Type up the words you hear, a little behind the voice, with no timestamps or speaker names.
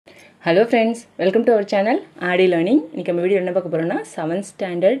Hello friends, welcome to our channel AD Learning. இன்னைக்கு நம்ம video என்ன பார்க்க போறோம்னா 7th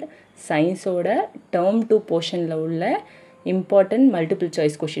standard science ஓட term 2 portionல உள்ள important multiple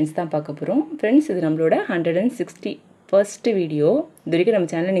choice questions தான் பார்க்க போறோம். Friends, இது நம்மளோட 161st வீடியோ. இதுவரைக்கும்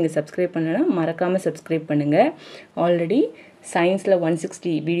நம்ம சேனலை நீங்க subscribe பண்ணலனா மறக்காம subscribe பண்ணுங்க. ஆல்ரெடி சயின்ஸ்ல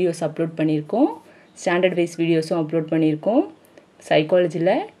 160 வீடியோஸ் அப்லோட் பண்ணியிருக்கோம். ஸ்டாண்டர்ட் வைஸ் வீடியோஸும் அப்லோட் பண்ணியிருக்கோம். சைக்காலஜியில்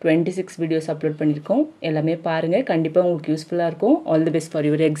 26 வீடியோஸ் அப்லோட் பண்ணியிருக்கோம். எல்லாமே பாருங்கள், கண்டிப்பாக உங்களுக்கு யூஸ்ஃபுல்லாக இருக்கும். All the best for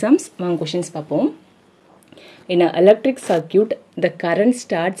your exams. வாங்க கொஷின்ஸ் பார்ப்போம். இன் அ electric circuit the current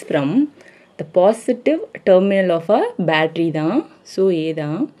starts from the positive terminal of a battery தான். ஸோ ஏ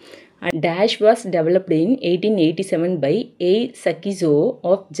தான். Dash was developed in 1887 by A சக்கிசோ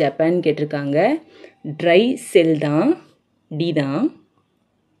of Japan கேட்டிருக்காங்க. ட்ரை செல் தான். டி தான்.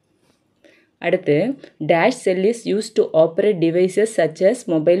 அடுத்து dash cell is used to operate devices such as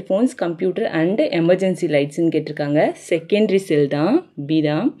mobile phones, computer and emergency lights ன்னு கேட்டிருக்காங்க. secondary cell தான். B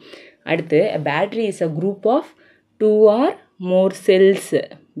தான். அடுத்து a battery is a group of 2 or more cells.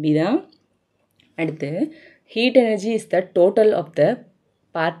 B தான். அடுத்து heat energy is the total of the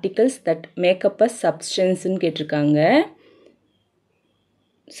particles that make up a substance ன்னு கேட்டிருக்காங்க.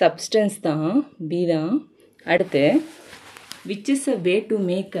 substance தான். B தான். அடுத்து which is a way to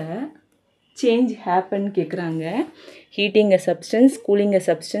make a change happen கேட்குறாங்க. heating a substance, cooling a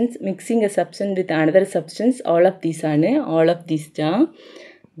substance, mixing a substance with another substance, all of these தான்.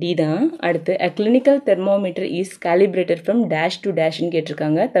 D தான். அடுத்து a clinical thermometer is calibrated from dash to dash ன்னு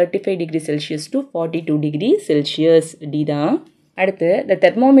கேட்டிருக்காங்க. 35 degree Celsius to 42 degree Celsius. D தான். அடுத்து the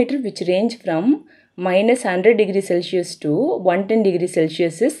thermometer which range from minus 100 degree Celsius to 110 degree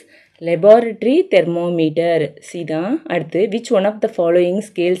Celsius is laboratory thermometer. C தான். அடுத்து which one of the following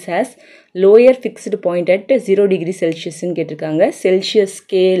scales has lower fixed point at 0 degree Celsius ன்னு கேட்டிருக்காங்க. Celsius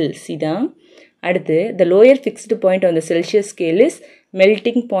scale. C தான். அடுத்து the lower fixed point on the Celsius scale is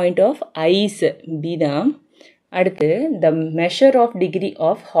melting point of ice. B தான். அடுத்து the measure of degree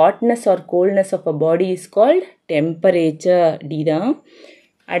of hotness or coldness of a body is called temperature. D தான்.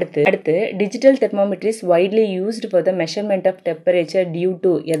 அடுத்து digital thermometer is widely used for the measurement of temperature due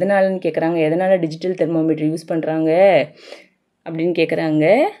to எதனாலன்னு கேட்குறாங்க. எதனால digital thermometer use பண்ணுறாங்க அப்படின்னு கேட்குறாங்க.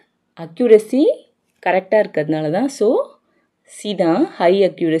 அக்யூரசி கரெக்டாக இருக்கிறதுனால தான். ஸோ சி தான். ஹை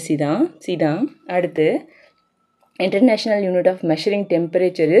அக்யூரசி தான். சி தான். அடுத்து international unit of measuring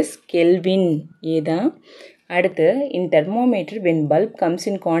temperature is kelvin. ஏ தான். அடுத்து இன் thermometer when bulb comes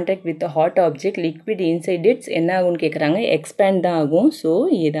in contact with hot object liquid inside it's என்ன ஆகும்னு கேட்குறாங்க. எக்ஸ்பேண்ட் தான் ஆகும். ஸோ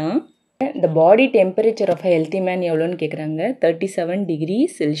ஏதான். த body temperature of a healthy man எவ்வளோன்னு கேட்குறாங்க. 37 டிகிரி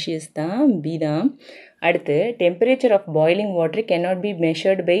செல்சியஸ் தான். பி தான். அடுத்து temperature of boiling water cannot be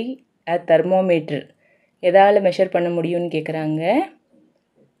measured by a thermometer. எதால் மெஷர் பண்ண முடியும்னு கேட்குறாங்க.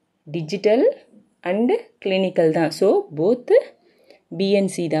 டிஜிட்டல் அண்டு கிளினிக்கல் தான். ஸோ போத்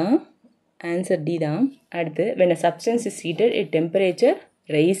பிஎன்சி தான். ஆன்சர் டி தான். அடுத்து when a substance is heated its temperature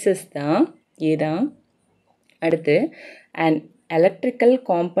rises தான். ஏ தான். அடுத்து an electrical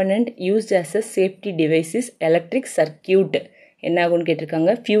component used as a safety device is electric circuit. என்ன ஆகும்னு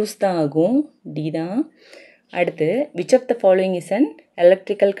கேட்டிருக்காங்க. ஃபியூஸ் தான் ஆகும். டி தான். அடுத்து which of the following is an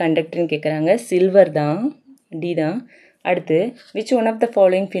electrical conductorன்னு கேட்குறாங்க. சில்வர் தான். டி தான். அடுத்து which one of the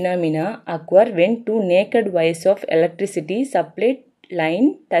following phenomena occur when two naked wires of electricity supplied line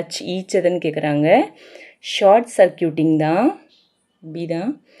touch each அதன்னு கேட்குறாங்க. ஷார்ட் சர்க்கியூட்டிங் தான். பி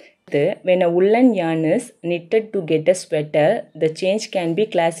தான். அடுத்து when a woolen yarn is knitted to get a sweater the change can be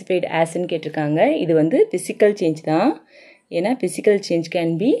classified asன்னு கேட்டிருக்காங்க. இது வந்து physical change தான். ஏன்னா physical change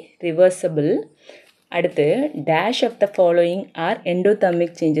can be reversible. அடுத்து dash of the following are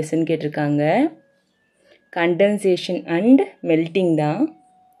endothermic changesன்னு கேட்டிருக்காங்க. கண்டென்சேஷன் அண்ட் மெல்ட்டிங் தான்.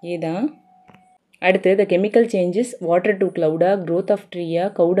 ஏ தான். அடுத்து the chemical changes water to cloud, growth of tree,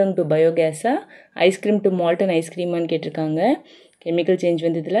 cow dung to biogas, ice cream to molten ice cream ன்னு கேட்டிருக்காங்க. Chemical change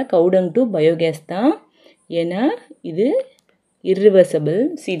வந்து இதில் cow dung to biogas தான். ஏன்னா இது irreversible.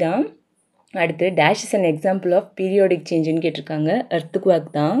 சி தான். அடுத்து dash is an example of periodic changeன்னு கேட்டிருக்காங்க. earthquake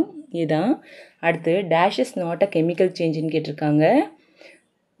தான். இதுதான். அடுத்து dash is not a chemical changeன்னு கேட்டிருக்காங்க.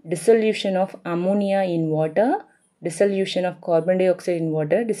 dissolution of ammonia in water, dissolution of carbon dioxide in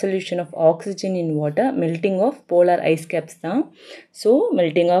water, dissolution of oxygen in water, melting of polar ice caps தான். So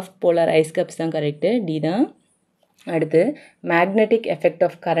melting of polar ice caps தான் correct. D தான். அடுத்து magnetic effect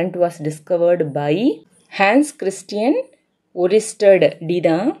of current was discovered by Hans Christian Ørsted. D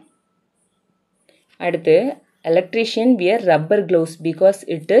தான். அடுத்து electrician wear rubber gloves because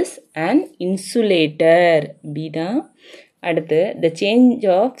it is an insulator. B தான். அடுத்து the change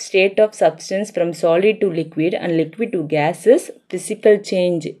of state of substance from solid to liquid and liquid to gas is physical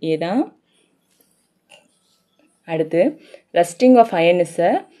change. ஏதான். அடுத்து rusting of iron is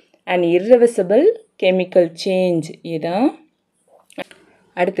an irreversible chemical change. இதான்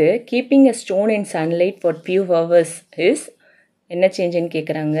அடுத்து keeping a stone in sunlight for few hours is என்ன சேஞ்சுன்னு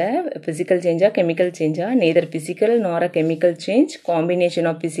கேட்குறாங்க. Physical சேஞ்சா chemical சேஞ்சா? neither physical nor a chemical change, combination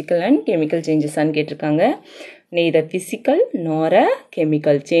of physical and chemical changes ஆன்னு கேட்டிருக்காங்க. neither physical nor a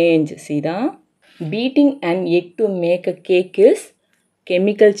chemical change. சீதான் beating an egg to make a cake is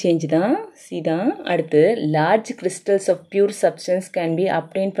chemical change தான். சீதான் அடுத்து large crystals of pure substance can be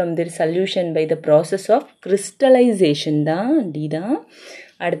obtained from their solution by the process of crystallization தான். D தான்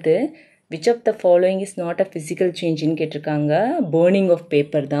அடுத்து which of the following is not a physical change ன்னு கேட்டிருக்காங்க. burning of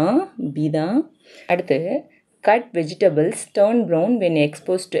paper தான். B தான் அடுத்து cut vegetables turn brown when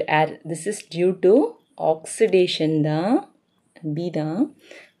exposed to air, this is due to oxidation தான். B தான்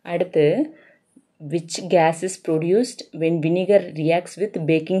அடுத்து which gas is produced when vinegar reacts with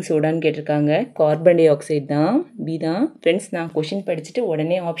baking soda ன்னு கேட்டிருக்காங்க. கார்பன் டை ஆக்சைடு தான். B தான் ஃப்ரெண்ட்ஸ், நான் கொஷின் படிச்சுட்டு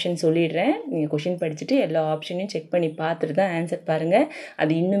உடனே ஆப்ஷன் சொல்லிடுறேன். நீங்கள் கொஷின் படிச்சுட்டு எல்லா ஆப்ஷனையும் செக் பண்ணி பார்த்துட்டு தான் ஆன்சர் பாருங்கள்.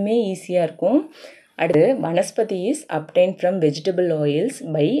 அது இன்னுமே ஈஸியாக இருக்கும். அடுத்து vanaspati is obtained from vegetable oils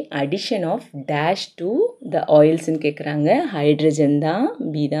by addition of dash to the oilsன்னு கேட்குறாங்க. ஹைட்ரஜன் தான்.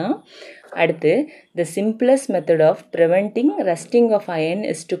 பி தான் அடுத்து the simplest method of preventing rusting of iron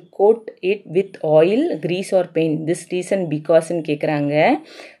is to coat it with oil, grease or paint. This reason because ன்னு கேட்குறாங்க.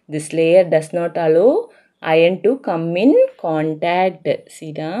 This layer does not allow iron to come in contact.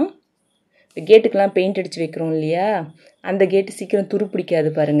 சீதான் இந்த கேட்டுக்கெலாம் paint அடித்து வைக்கிறோம் இல்லையா, அந்த கேட்டு சீக்கிரம் துரு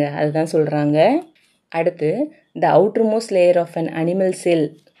பிடிக்காது பாருங்கள், அதுதான் சொல்கிறாங்க. அடுத்து the outermost layer of an animal cell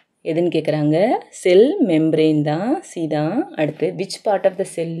எதுன்னு கேட்குறாங்க. செல் மெம்பரெயின் தான். சி தான் அடுத்து which part of the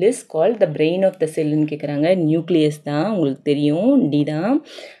cell is called the brain of the cellன்னு கேட்குறாங்க. நியூக்ளியஸ் தான், உங்களுக்கு தெரியும். டி தான்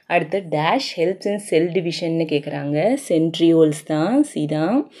அடுத்து dash helps in cell divisionன்னு கேட்குறாங்க. சென்ட்ரியோல்ஸ் தான். சி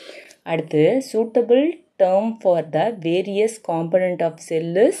தான் அடுத்து suitable term for the various component of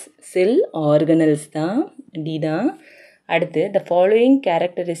cell is cell organelles தான். டி தான் அடுத்து the following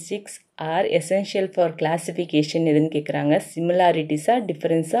characteristics are essential for classification எதுன்னு கேட்குறாங்க. சிமிலாரிட்டிஸா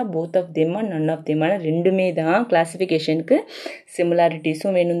டிஃப்ரென்ஸா, போத் ஆஃப் தெம்மா, நன் ஆஃப் தெம்மான? ரெண்டுமே தான். கிளாஸிஃபிகேஷனுக்கு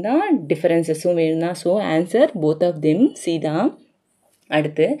சிமிலாரிட்டிஸும் வேணும் தான், டிஃப்ரென்சஸும் வேணும் தான். So answer both of them. C தான்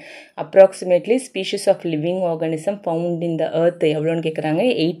அடுத்து approximately species of living organism found in the earth எவ்வளோன்னு கேட்குறாங்க.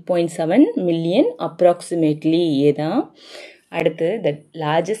 8.7 million approximately. ஏதான் அடுத்து the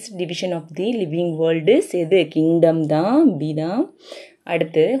largest division of the living world is எது? கிங்டம் தான். பி தான்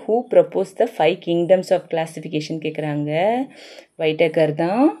அடுத்து who proposed the 5 kingdoms of classification கேட்குறாங்க. வைட்டகர்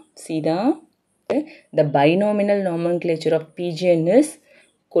தான். சி தான் the binomial nomenclature of pigeon is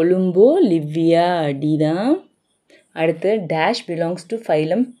கொலும்போ Livia. D தான் அடுத்து dash belongs to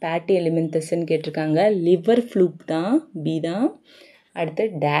phylum Platyhelminthes கேட்டிருக்காங்க. லிவர் ஃப்ளூக் தான். பி தான் அடுத்து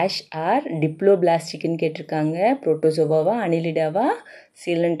dash ஆர் டிப்ளோபிளாஸ்டிக்னு கேட்டிருக்காங்க. புரோட்டோசோவாவா, அனிலிடாவா,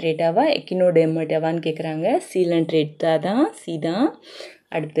 சீலன்ட்ரேட்டாவா, எக்கினோடெர்மேட்டாவான்னு கேட்குறாங்க. சீலன்ட்ரேட்டா தான். சி தான்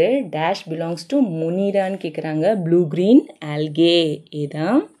அடுத்து dash belongs to முனிரான்னு கேட்குறாங்க. Blue green algae.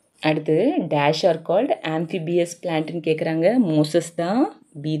 ஏதான் அடுத்து dash ஆர் கால்டு ஆம்ஃபிபியஸ் பிளான்ட்னு கேட்குறாங்க. மோசஸ் தான்.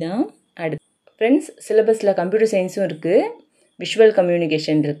 பி தான் அடுத்து ஃப்ரெண்ட்ஸ், சிலபஸில் கம்ப்யூட்டர் சயின்ஸும் இருக்குது, விஷுவல்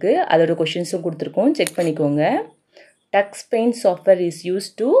கம்யூனிகேஷன் இருக்குது, அதோட கொஷின்ஸும் கொடுத்துருக்கோம், செக் பண்ணிக்கோங்க. Tux paint software is use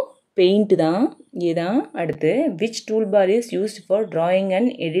to paint தான். ஏதான் அடுத்து which tool bar is used for drawing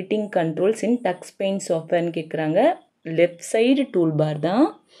and editing controls in Tux paint சாஃப்ட்வேர்னு கேட்குறாங்க. லெஃப்ட் சைடு டூல் பார் தான்.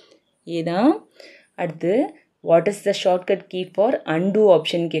 ஏதான் அடுத்து what is the shortcut key for undo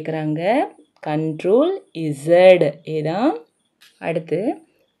option கேட்குறாங்க. Control Z. ஏதான் அடுத்து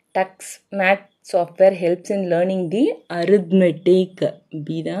Tux math software helps in learning the arithmetic.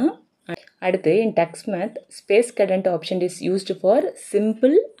 B தான் அடுத்து in Tux Math space cadent option is used for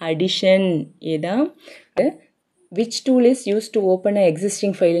simple addition. ஏதான் which tool is used to open a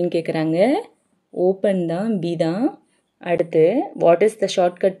existing file ன்னு கேட்குறாங்க. Open தான். B தான் அடுத்து what is the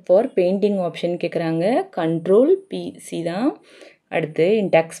shortcut for painting option கேட்குறாங்க. Control B. C தான் அடுத்து in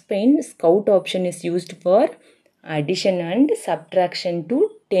Tux Paint scout option is used for addition and subtraction to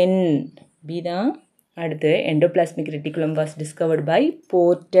 10. B தான் அடுத்து endoplasmic reticulum was discovered by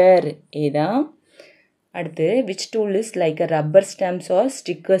Porter. ஏதான் அடுத்து which tool is like a rubber stamps or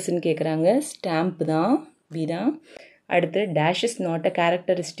stickersன்னு கேட்குறாங்க. Stamp தான். B தான் அடுத்து dash is not a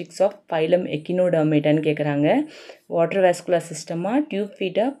characteristics of phylum Echinodermataன்னு கேட்குறாங்க. Water vascular சிஸ்டமா, tube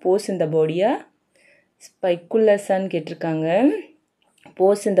ஃபீட்டா, Bose இந்த பாடியா, ஸ்பைக்குலஸான்னு கேட்டிருக்காங்க.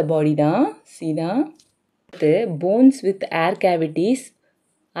 போஸ் இந்த பாடி தான். சி தான் அடுத்து bones with air cavities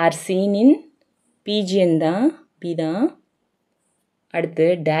R scene இன் பிஜிஎன் தான். பி தான் அடுத்து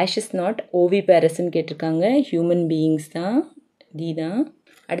dash is not oviparous-ன்னு கேட்டிருக்காங்க. ஹியூமன் பீயிங்ஸ் தான். டி தான்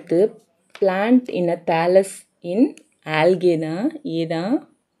அடுத்து plant in a thallus in algae தான். ஏ தான்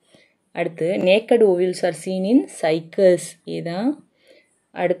அடுத்து naked ovules are seen in cycles இதுதான்.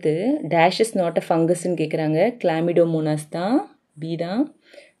 அடுத்து dash is not a fungus ன்னு கேட்குறாங்க, chlamydomonas தான், B தான்.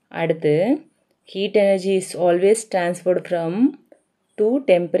 அடுத்து heat energy is always transferred from two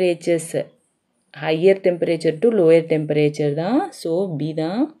temperatures, higher temperature to lower temperature தான், ஸோ B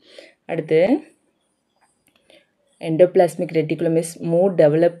தான். அடுத்து endoplasmic reticulum is more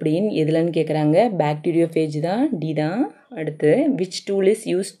developed in எதுலன்னு கேட்குறாங்க, bacteriophage தான், D தான். அடுத்து which tool is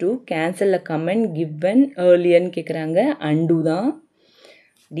used to cancel a comment given earlier ன்னு கேட்குறாங்க, undo தான்,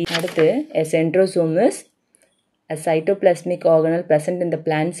 D. அடுத்து a centrosome is a cytoplasmic organelle present in the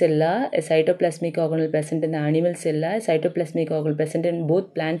plant cell, a cytoplasmic organelle present in the animal cell, a cytoplasmic organelle present in both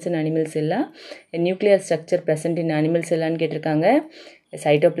plants and animal cell, a nuclear structure present in animal cell ன்னு கேட்டிருக்காங்க, a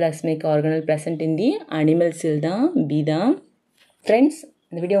cytoplasmic organelle present in the animal cell தான், B தான். Friends,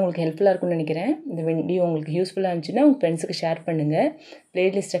 இந்த video உங்களுக்கு ஹெல்ப்ஃபுல்லாக இருக்கும்னு நினைக்கிறேன். இந்த வீடியோ உங்களுக்கு யூஸ்ஃபுல்லாக இருந்துச்சுன்னா உங்கள் ஃப்ரெண்ட்ஸுக்கு ஷேர் பண்ணுங்கள்.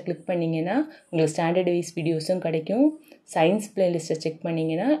 ப்ளேலிஸ்ட்டை கிளிக் பண்ணிங்கன்னா உங்களுக்கு ஸ்டாண்டர்ட் வைஸ் வீடியோஸும் கிடைக்கும். சயின்ஸ் ப்ளேலிஸ்ட்டை செக்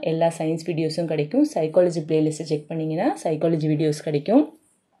பண்ணிங்கன்னா எல்லா சயின்ஸ் வீடியோஸும் கிடைக்கும். சைக்காலஜி ப்ளேலிஸ்ட்டை செக் பண்ணிங்கன்னா சைக்காலஜி வீடியோஸ் கிடைக்கும்.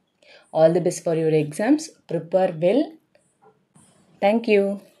 All the best for your exams. Prepare well. Thank you.